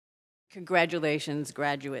Congratulations,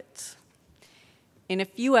 graduates. In a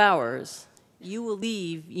few hours, you will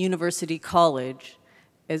leave University College,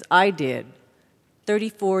 as I did,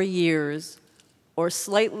 34 years or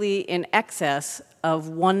slightly in excess of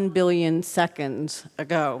 1 billion seconds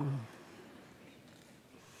ago.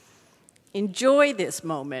 Enjoy this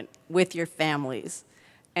moment with your families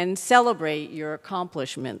and celebrate your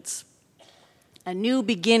accomplishments. A new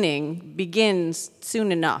beginning begins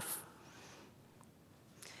soon enough.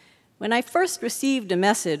 When I first received a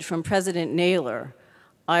message from President Naylor,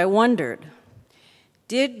 I wondered,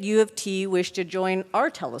 did U of T wish to join our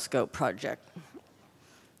telescope project?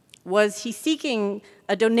 Was he seeking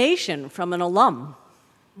a donation from an alum?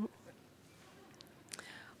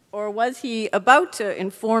 Or was he about to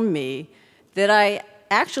inform me that I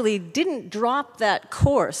actually didn't drop that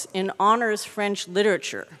course in honors French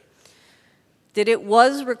literature, that it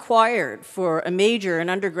was required for a major in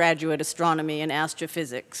undergraduate astronomy and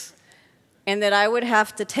astrophysics, and that I would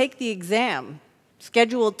have to take the exam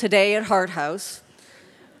scheduled today at Hart House,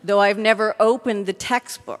 though I've never opened the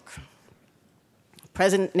textbook?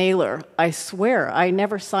 President Naylor, I swear I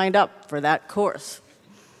never signed up for that course.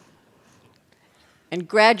 And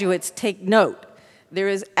graduates, take note, there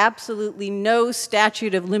is absolutely no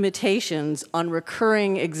statute of limitations on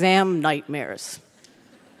recurring exam nightmares.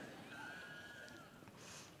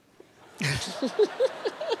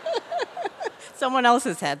 Someone else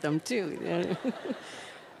has had them too.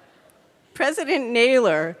 President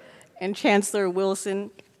Naylor and Chancellor Wilson,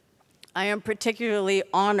 I am particularly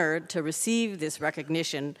honored to receive this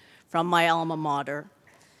recognition from my alma mater,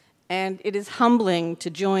 and it is humbling to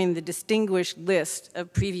join the distinguished list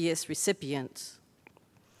of previous recipients.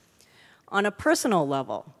 On a personal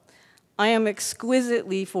level, I am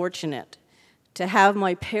exquisitely fortunate to have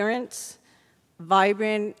my parents,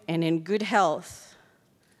 vibrant and in good health,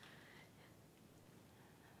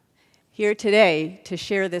 here today to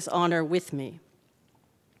share this honor with me.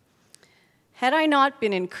 Had I not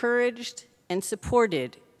been encouraged and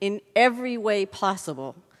supported in every way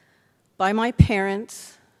possible by my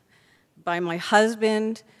parents, by my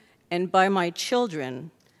husband, and by my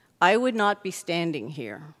children, I would not be standing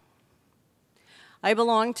here. I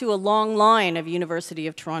belong to a long line of University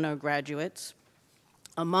of Toronto graduates.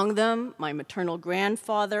 Among them, my maternal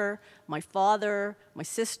grandfather, my father, my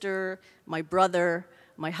sister, my brother,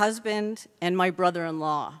 my husband, and my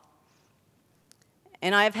brother-in-law.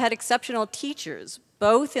 And I have had exceptional teachers,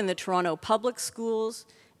 both in the Toronto public schools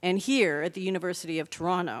and here at the University of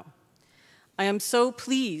Toronto. I am so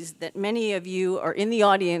pleased that many of you are in the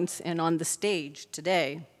audience and on the stage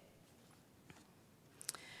today.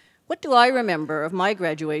 What do I remember of my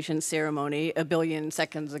graduation ceremony 1 billion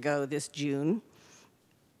seconds ago this June?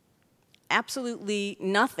 Absolutely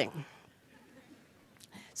nothing.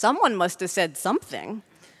 Someone must have said something,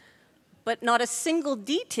 but not a single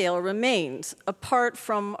detail remains apart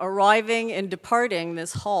from arriving and departing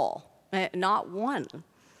this hall, not one.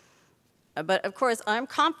 But of course, I'm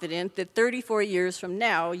confident that 34 years from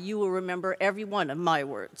now, you will remember every one of my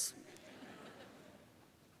words.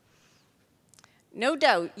 No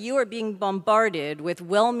doubt, you are being bombarded with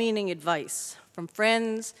well-meaning advice from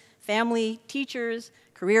friends, family, teachers,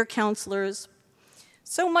 career counselors.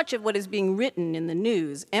 So much of what is being written in the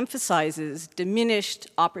news emphasizes diminished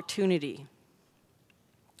opportunity.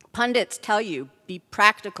 Pundits tell you, be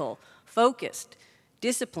practical, focused,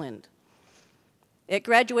 disciplined. At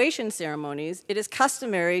graduation ceremonies, it is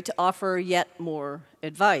customary to offer yet more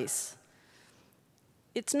advice.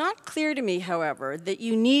 It's not clear to me, however, that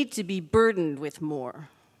you need to be burdened with more.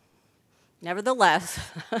 Nevertheless,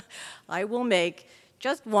 I will make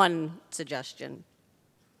just one suggestion.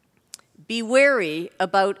 Be wary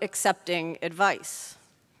about accepting advice.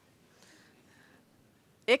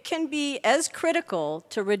 It can be as critical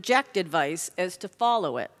to reject advice as to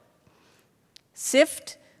follow it.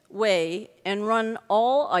 Sift, weigh, and run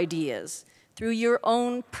all ideas through your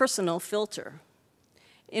own personal filter.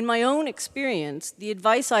 In my own experience, the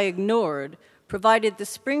advice I ignored provided the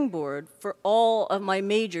springboard for all of my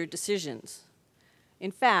major decisions.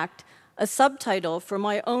 In fact, a subtitle for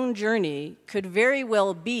my own journey could very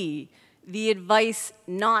well be the advice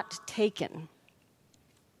not taken.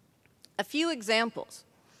 A few examples.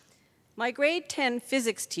 My grade 10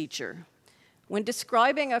 physics teacher, when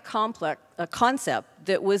describing a concept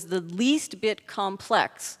that was the least bit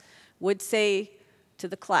complex, would say to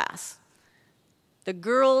the class, "The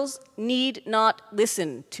girls need not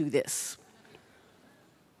listen to this."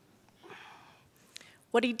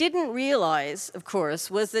 What he didn't realize, of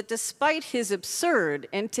course, was that despite his absurd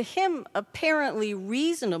and to him apparently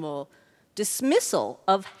reasonable dismissal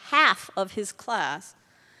of half of his class,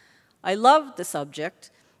 I loved the subject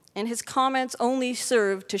and his comments only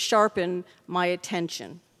served to sharpen my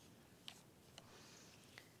attention.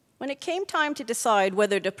 When it came time to decide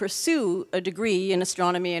whether to pursue a degree in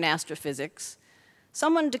astronomy and astrophysics,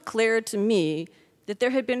 someone declared to me that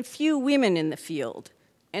there had been few women in the field,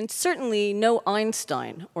 and certainly no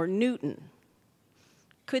Einstein or Newton.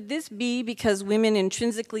 Could this be because women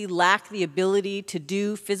intrinsically lack the ability to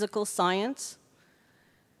do physical science?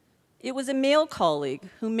 It was a male colleague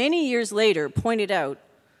who many years later pointed out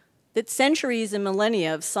that centuries and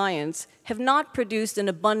millennia of science have not produced an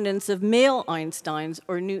abundance of male Einsteins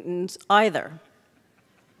or Newtons either.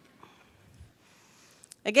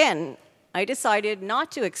 Again, I decided not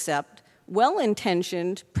to accept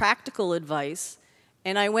well-intentioned, practical advice,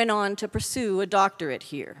 and I went on to pursue a doctorate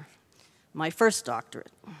here, my first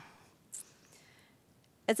doctorate.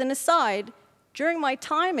 As an aside, during my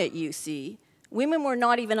time at UC, women were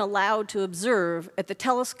not even allowed to observe at the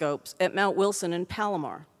telescopes at Mount Wilson and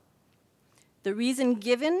Palomar. The reason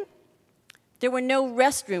given? There were no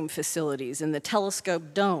restroom facilities in the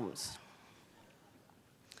telescope domes.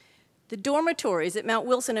 The dormitories at Mount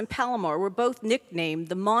Wilson and Palomar were both nicknamed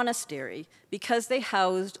the monastery because they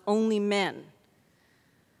housed only men.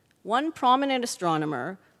 One prominent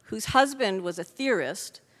astronomer, whose husband was a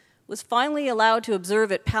theorist, was finally allowed to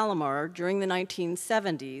observe at Palomar during the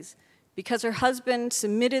 1970s because her husband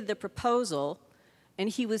submitted the proposal and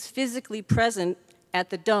he was physically present at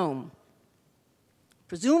the dome,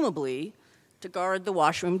 presumably to guard the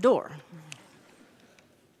washroom door.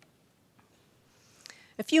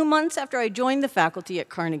 A few months after I joined the faculty at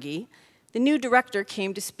Carnegie, the new director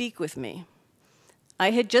came to speak with me.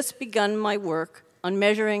 I had just begun my work on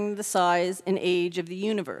measuring the size and age of the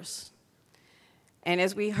universe. And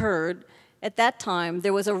as we heard, at that time,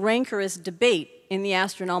 there was a rancorous debate in the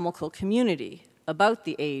astronomical community about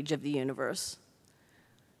the age of the universe.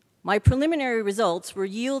 My preliminary results were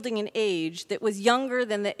yielding an age that was younger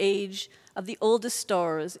than the age of the oldest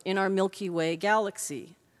stars in our Milky Way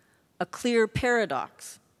galaxy, a clear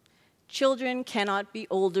paradox. Children cannot be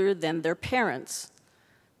older than their parents.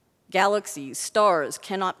 Galaxies, stars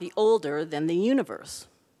cannot be older than the universe.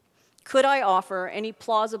 Could I offer any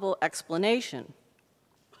plausible explanation?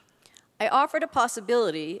 I offered a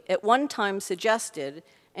possibility at one time suggested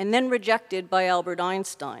and then rejected by Albert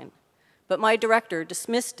Einstein, but my director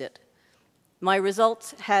dismissed it. My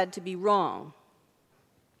results had to be wrong.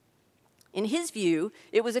 In his view,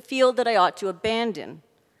 it was a field that I ought to abandon,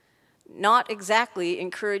 not exactly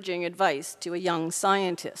encouraging advice to a young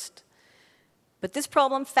scientist. But this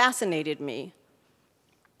problem fascinated me,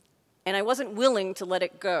 and I wasn't willing to let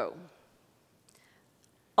it go.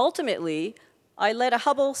 Ultimately, I led a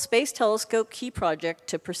Hubble Space Telescope key project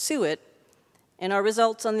to pursue it, and our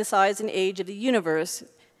results on the size and age of the universe,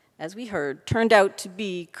 as we heard, turned out to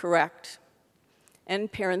be correct.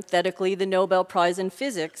 And parenthetically, the Nobel Prize in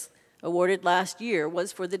Physics awarded last year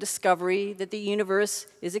was for the discovery that the universe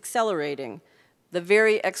is accelerating, the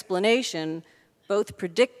very explanation both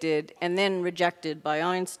predicted and then rejected by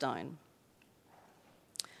Einstein.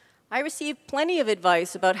 I received plenty of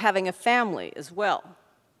advice about having a family as well.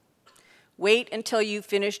 Wait until you've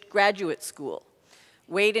finished graduate school.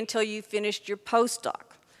 Wait until you've finished your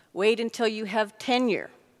postdoc. Wait until you have tenure.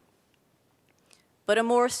 But a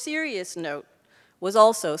more serious note was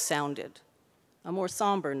also sounded, a more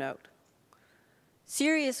somber note.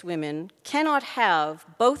 Serious women cannot have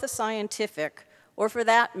both a scientific, or for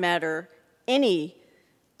that matter, any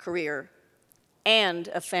career, and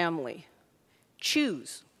a family.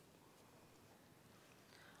 Choose.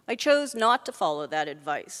 I chose not to follow that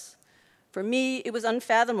advice. For me, it was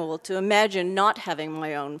unfathomable to imagine not having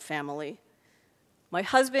my own family. My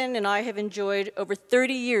husband and I have enjoyed over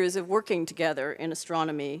 30 years of working together in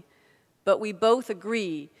astronomy, but we both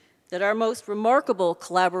agree that our most remarkable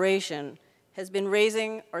collaboration has been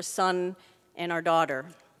raising our son and our daughter.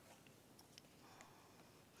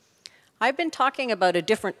 I've been talking about a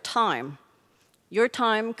different time. Your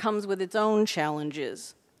time comes with its own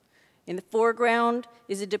challenges. In the foreground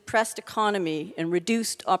is a depressed economy and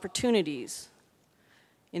reduced opportunities.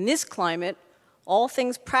 In this climate, all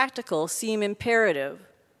things practical seem imperative,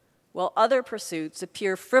 while other pursuits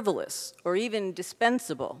appear frivolous or even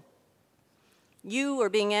dispensable. You are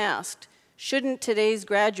being asked, shouldn't today's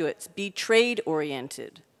graduates be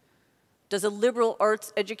trade-oriented? Does a liberal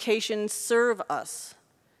arts education serve us?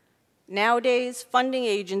 Nowadays, funding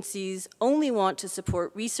agencies only want to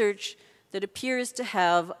support research that appears to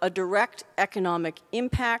have a direct economic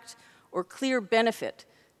impact or clear benefit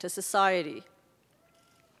to society.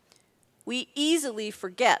 We easily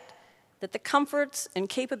forget that the comforts and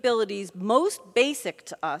capabilities most basic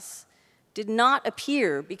to us did not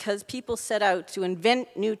appear because people set out to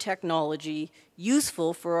invent new technology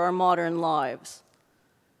useful for our modern lives.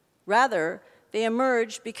 Rather, they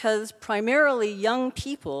emerged because primarily young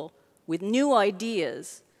people with new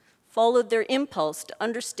ideas followed their impulse to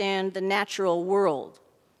understand the natural world.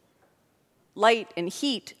 Light and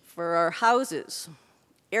heat for our houses,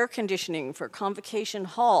 air conditioning for Convocation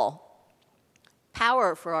Hall,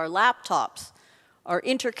 power for our laptops, our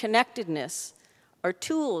interconnectedness, our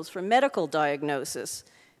tools for medical diagnosis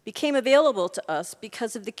became available to us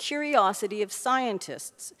because of the curiosity of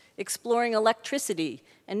scientists exploring electricity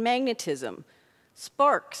and magnetism,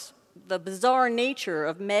 sparks, the bizarre nature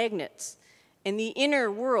of magnets, and the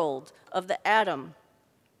inner world of the atom.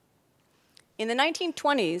 In the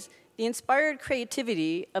 1920s, the inspired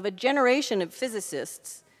creativity of a generation of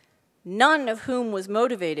physicists, none of whom was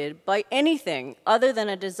motivated by anything other than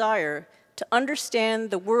a desire to understand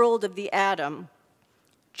the world of the atom,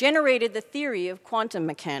 generated the theory of quantum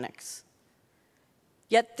mechanics.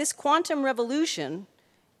 Yet this quantum revolution,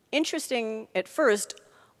 interesting at first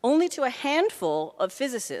only to a handful of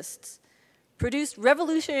physicists, produced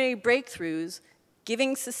revolutionary breakthroughs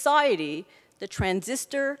giving society the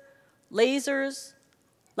transistor, lasers,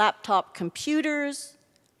 laptop computers,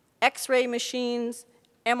 X-ray machines,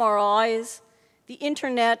 MRIs, the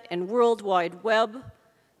internet and World Wide Web,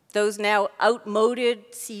 those now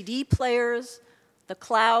outmoded CD players, the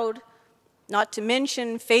cloud, not to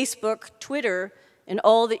mention Facebook, Twitter, and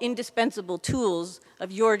all the indispensable tools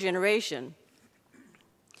of your generation.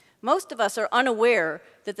 Most of us are unaware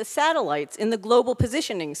that the satellites in the Global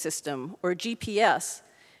Positioning System, or GPS,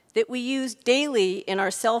 that we use daily in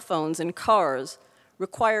our cell phones and cars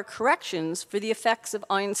require corrections for the effects of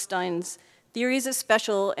Einstein's theories of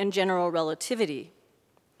special and general relativity.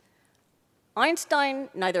 Einstein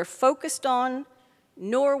neither focused on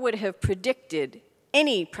nor would have predicted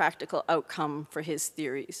any practical outcome for his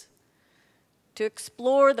theories. To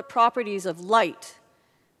explore the properties of light,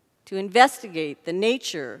 to investigate the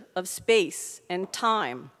nature of space and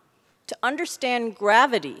time, to understand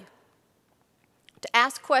gravity, to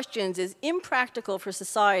ask questions as impractical for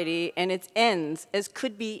society and its ends as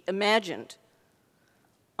could be imagined.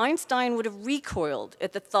 Einstein would have recoiled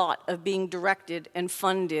at the thought of being directed and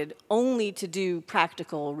funded only to do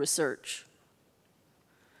practical research.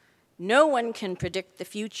 No one can predict the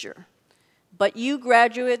future, but you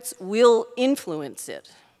graduates will influence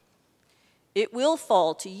it. It will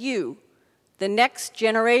fall to you, the next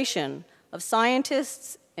generation of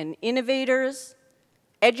scientists and innovators,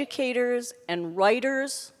 educators and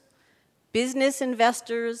writers, business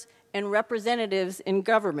investors and representatives in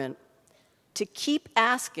government, to keep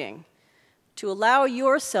asking, to allow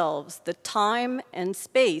yourselves the time and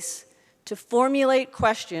space to formulate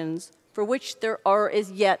questions for which there are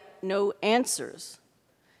as yet no answers.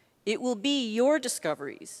 It will be your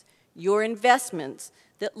discoveries, your investments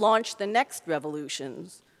that launch the next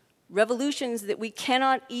revolutions, revolutions that we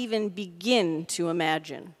cannot even begin to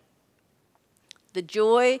imagine. The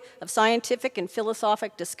joy of scientific and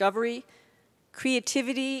philosophic discovery,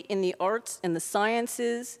 creativity in the arts and the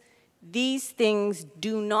sciences, these things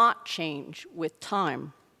do not change with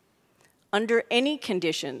time. Under any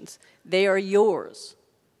conditions, they are yours.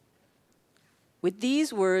 With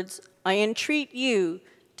these words, I entreat you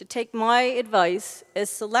to take my advice as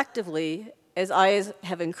selectively as I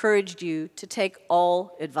have encouraged you to take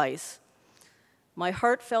all advice. My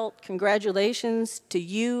heartfelt congratulations to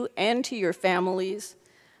you and to your families.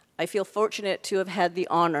 I feel fortunate to have had the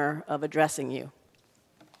honor of addressing you.